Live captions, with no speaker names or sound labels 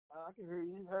I can hear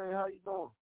you. Hey, how you doing?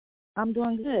 I'm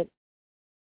doing good.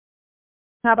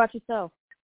 How about yourself?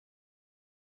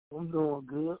 I'm doing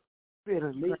good.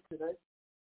 Feeling lit today.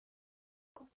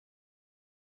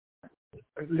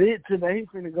 Lit today.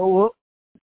 Finna go up.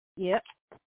 Yep.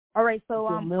 All right, so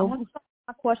You I'm feel going me? to start with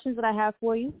my questions that I have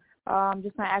for you.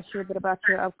 Just going to ask you a bit about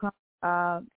your upcoming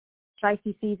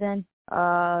Shiesty season,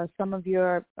 some of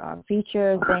your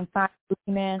features, being fine,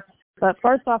 Gucci Man. But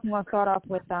first off, I'm going to start off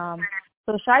with,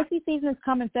 so Shiesty season is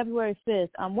coming February 5th.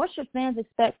 What should fans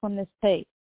expect from this tape?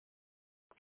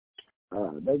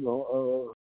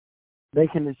 They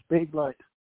can expect like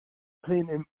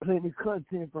plenty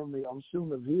content from me. I'm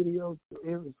shooting a video to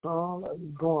every song. Like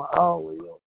it's going all the way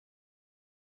up.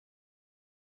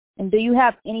 And do you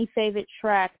have any favorite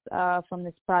tracks from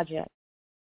this project?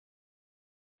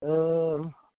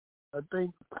 I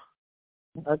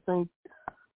think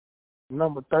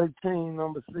number 13,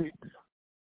 number 6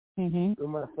 are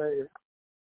my favorite.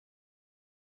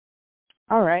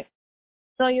 All right.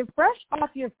 So you're fresh off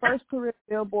your first career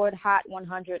Billboard Hot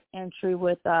 100 entry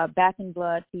with Back in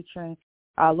Blood featuring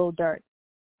Lil Durk.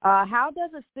 How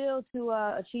does it feel to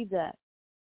achieve that?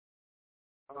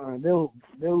 They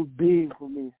were big for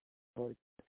me. Like,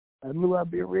 I knew I'd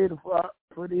be ready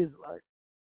for this like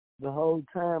the whole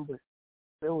time, but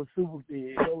they were super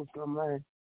big. That was something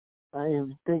I didn't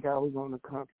even think I was going to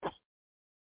accomplish.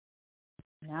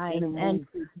 Nice. And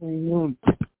 15 units.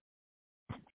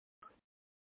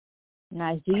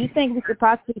 Nice. Do you think we could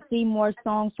possibly see more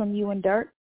songs from you and Durk?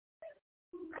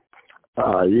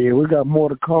 Yeah, we got more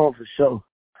to come for sure.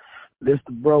 This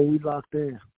the bro we locked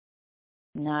in.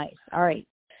 Nice. All right.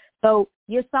 So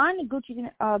you're signed to Gucci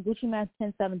Mane's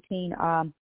 1017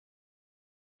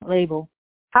 label.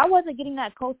 How was it getting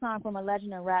that co-sign from a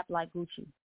legend in rap like Gucci?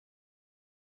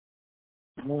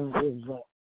 Man, it was like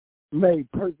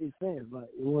made perfect sense. Like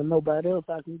it wasn't nobody else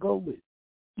I can go with.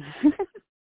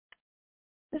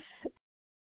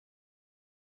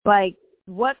 Like,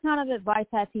 what kind of advice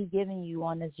has he given you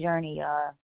on this journey,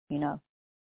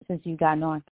 since you've gotten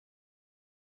on?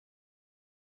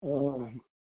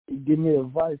 He gave me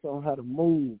advice on how to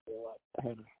move, or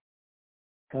like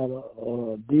how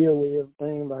to deal with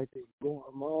everything like that's going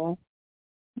on.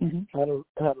 How to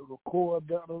record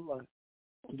better, like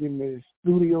give me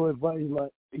studio advice,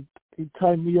 like he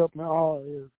tightened me up in all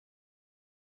areas.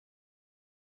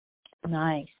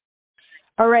 Nice.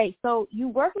 All right, so you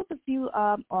work with a few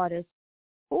artists.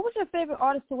 Who was your favorite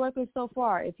artist to work with so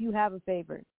far, if you have a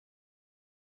favorite?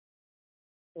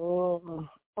 I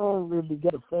don't really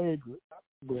get a favorite,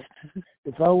 but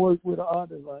if I work with an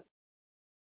artist, like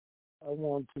I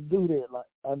want to do that, like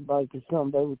I'd like it's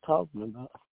something they were talking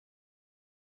about.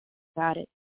 Got it.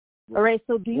 All right,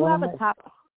 so do you have a top?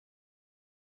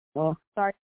 Huh?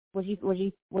 Sorry, was you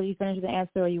finished the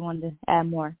answer, or you wanted to add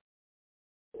more?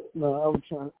 No, I was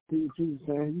trying to see what you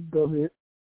were saying. You go ahead.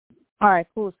 All right,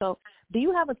 cool. So do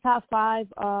you have a top 5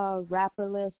 rapper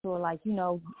list, or like,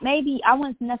 maybe I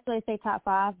wouldn't necessarily say top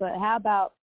 5, but how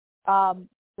about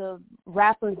the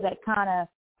rappers that kind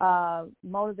of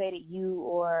motivated you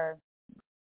or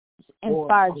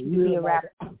inspired you to be a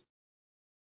rapper?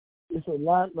 It's a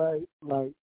lot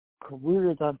like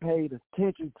careers I paid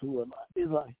attention to.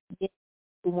 It's like it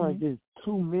wasn't just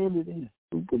too many that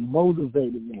super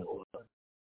motivated me or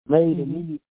made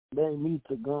me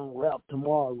to go and rap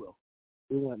tomorrow.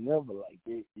 It wasn't never like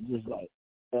that. It just like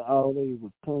all they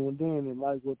was tuned in and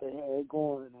like what they had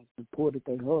going and they supported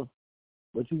their hustle.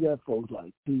 But you got folks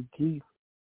like T. Keith,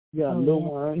 you got Lil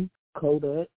Wayne,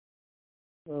 Kodak,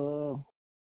 you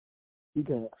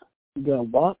got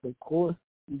WAP, of course.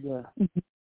 You got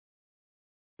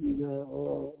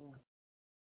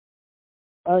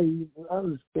I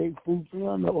respect Fuji.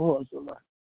 I know hustle. Like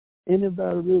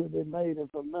anybody really that made it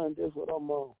from nothing, that's what I'm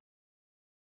on.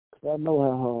 'Cause I know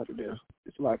how hard it is.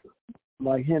 It's like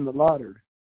hitting the lottery.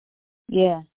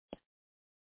 Yeah.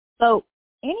 So,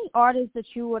 any artists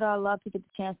that you would love to get the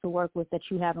chance to work with that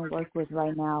you haven't worked with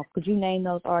right now? Could you name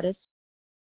those artists?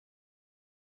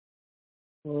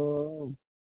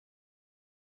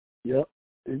 Yep.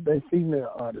 They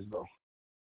female artists though.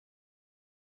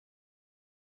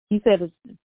 You said,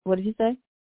 what did you say?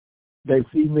 They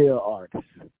female artists.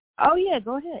 Oh yeah,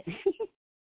 go ahead.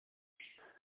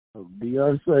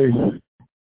 Beyonce,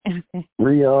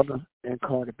 Rihanna, and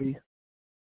Cardi B.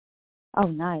 Oh,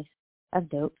 nice. That's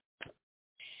dope.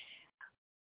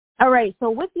 All right, so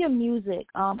with your music,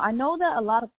 I know that a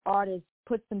lot of artists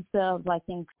put themselves like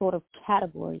in sort of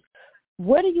categories.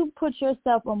 Where do you put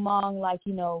yourself among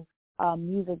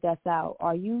music that's out?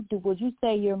 Would you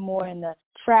say you're more in the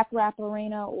trap rap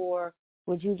arena, or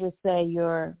would you just say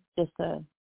you're just a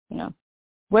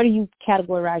where do you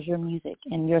categorize your music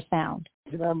and your sound?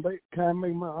 Can I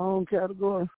make my own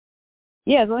category?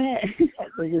 Yeah, go ahead. I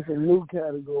think it's a new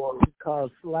category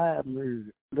called slide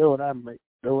music. That's what I make.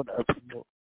 That's what I promote.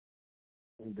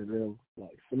 Into them,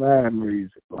 like slide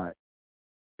music, like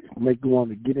make you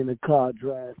want to get in the car,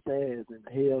 drive fast, and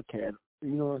Hellcat. You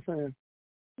know what I'm saying?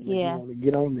 Make Yeah. you want to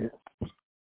get on there.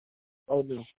 Oh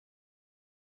no.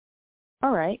 All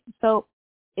right. So,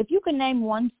 if you could name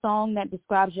one song that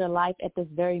describes your life at this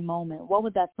very moment, what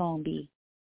would that song be?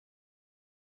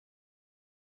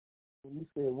 You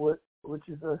said what? What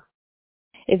you say?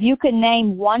 If you could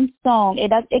name one song,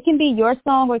 it can be your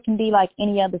song or it can be like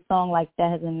any other song like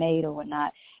that has been made or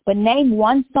whatnot. But name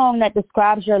one song that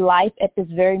describes your life at this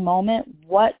very moment.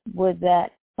 What would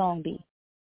that song be?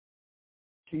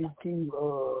 Chief Keef,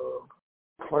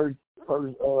 first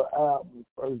album,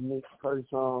 first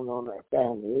song on that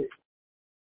family.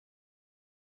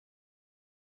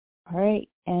 All right.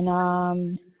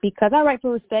 And because I write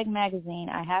for Respect Magazine,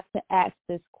 I have to ask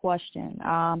this question.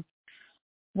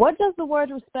 What does the word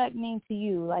respect mean to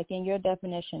you, like in your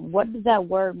definition? What does that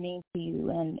word mean to you,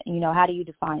 and, how do you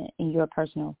define it in your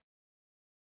personal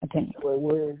opinion? What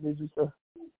word did you say?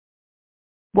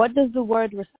 What does the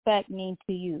word respect mean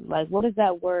to you? Like, what does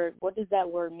that word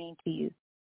mean to you?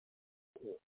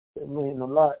 It means a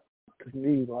lot to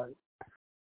me. Like,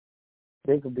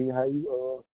 they could be how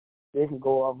you, they can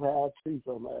go off how I treat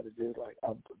somebody, just like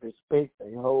I respect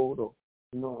they hold, or,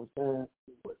 you know what I'm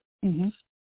saying?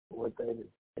 What they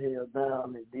held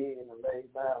down and did and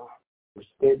laid down.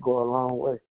 Respect go a long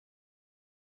way.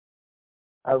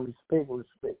 I respect.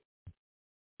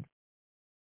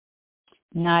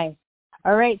 Nice.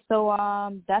 All right, so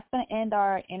that's going to end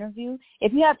our interview.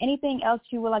 If you have anything else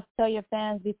you would like to tell your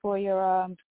fans before your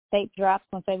tape drops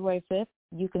on February 5th,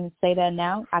 you can say that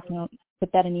now. I can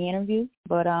put that in the interview.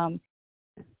 But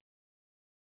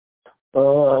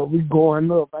we going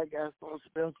up. I got some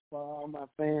special for all my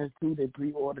fans too. They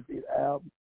pre-ordered this album.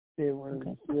 They were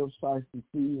still Spicy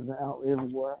Season out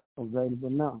everywhere. Available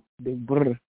now. Big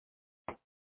brother.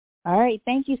 All right.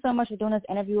 Thank you so much for doing this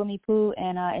interview with me, Pooh,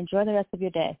 and enjoy the rest of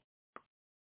your day.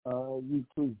 You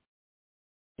too.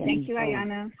 Thank you,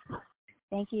 Ayana.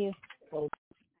 Thank you.